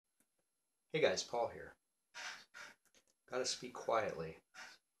Hey guys, Paul here. Gotta speak quietly.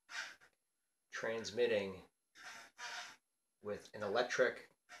 Transmitting with an electric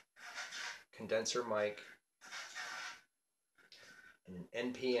condenser mic and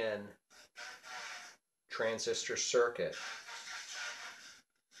an NPN transistor circuit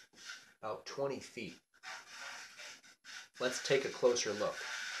about 20 feet. Let's take a closer look.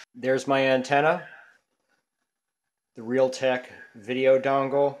 There's my antenna, the Realtek video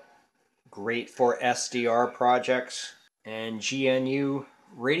dongle, great for SDR projects, and GNU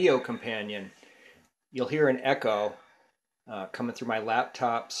Radio Companion. You'll hear an echo coming through my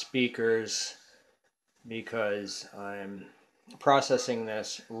laptop speakers because I'm processing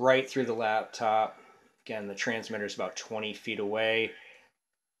this right through the laptop. Again, the transmitter is about 20 feet away.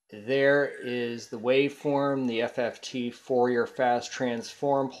 There is the waveform, the FFT Fourier fast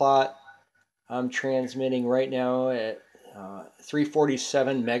transform plot. I'm transmitting right now at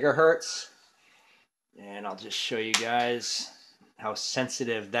 347 megahertz. And I'll just show you guys how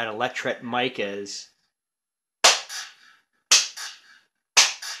sensitive that electret mic is.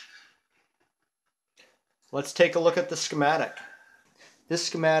 Let's take a look at the schematic. This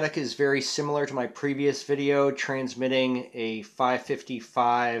schematic is very similar to my previous video transmitting a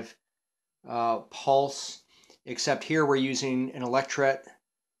 555 pulse, except here we're using an electret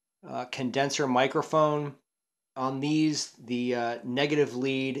condenser microphone. On these, the negative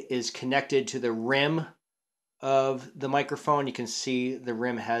lead is connected to the rim of the microphone. You can see the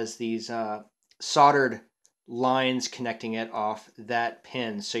rim has these soldered lines connecting it off that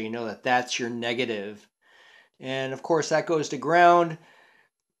pin, so you know that that's your negative. And of course that goes to ground.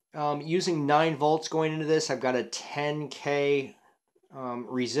 Using 9 volts going into this, I've got a 10K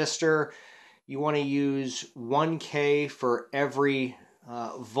resistor. You want to use 1K for every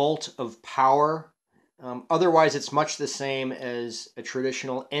volt of power. Otherwise, it's much the same as a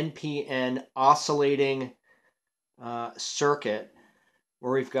traditional NPN oscillating circuit,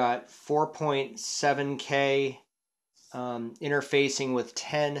 where we've got 4.7K interfacing with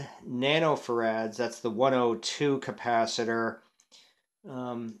 10 nanofarads. That's the 102 capacitor.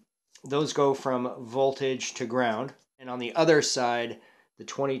 Those go from voltage to ground. And on the other side, the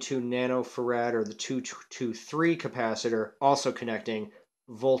 22 nanofarad or the 223 capacitor also connecting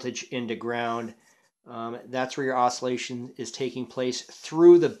voltage into ground. That's where your oscillation is taking place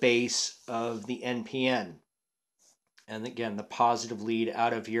through the base of the NPN. And again, the positive lead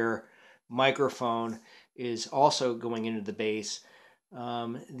out of your microphone is also going into the base.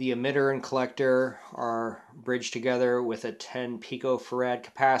 The emitter and collector are bridged together with a 10 picofarad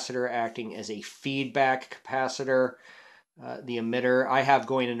capacitor acting as a feedback capacitor. The emitter I have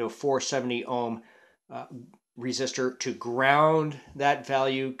going into a 470 ohm resistor to ground. That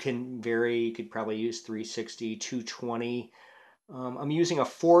value can vary. You could probably use 360, 220. I'm using a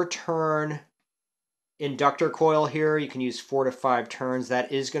 4-turn inductor coil here. You can use 4 to 5 turns.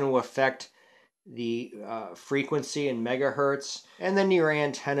 That is going to affect the frequency in megahertz. And then your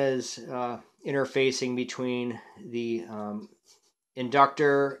antennas interfacing between the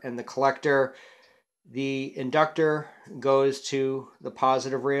inductor and the collector. The inductor goes to the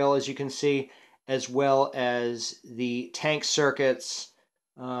positive rail, as you can see, as well as the tank circuit's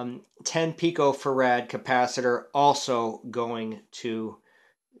 10 picofarad capacitor also going to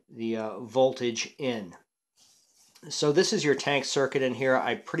the voltage in. So this is your tank circuit in here.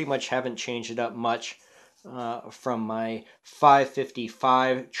 I pretty much haven't changed it up much from my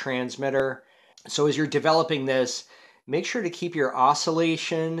 555 transmitter. So as you're developing this, make sure to keep your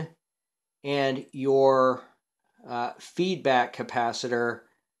oscillation and your feedback capacitor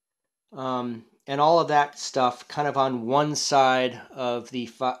and all of that stuff kind of on one side of the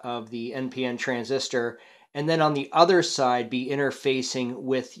NPN transistor, and then on the other side be interfacing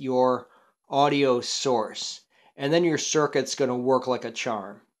with your audio source. And then your circuit's going to work like a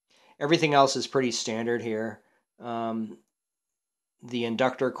charm. Everything else is pretty standard here. The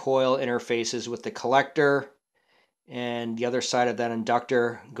inductor coil interfaces with the collector, and the other side of that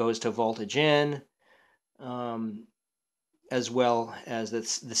inductor goes to voltage in, as well as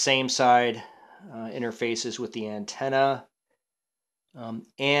the same side interfaces with the antenna,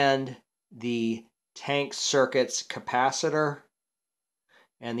 and the tank circuit's capacitor.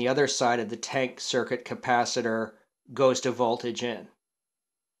 And the other side of the tank circuit capacitor goes to voltage in.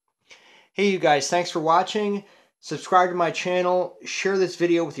 Hey you guys, thanks for watching. Subscribe to my channel. Share this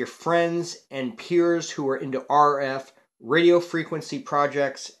video with your friends and peers who are into RF, radio frequency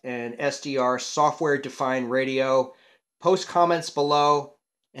projects, and SDR, software-defined radio. Post comments below,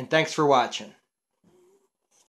 and thanks for watching.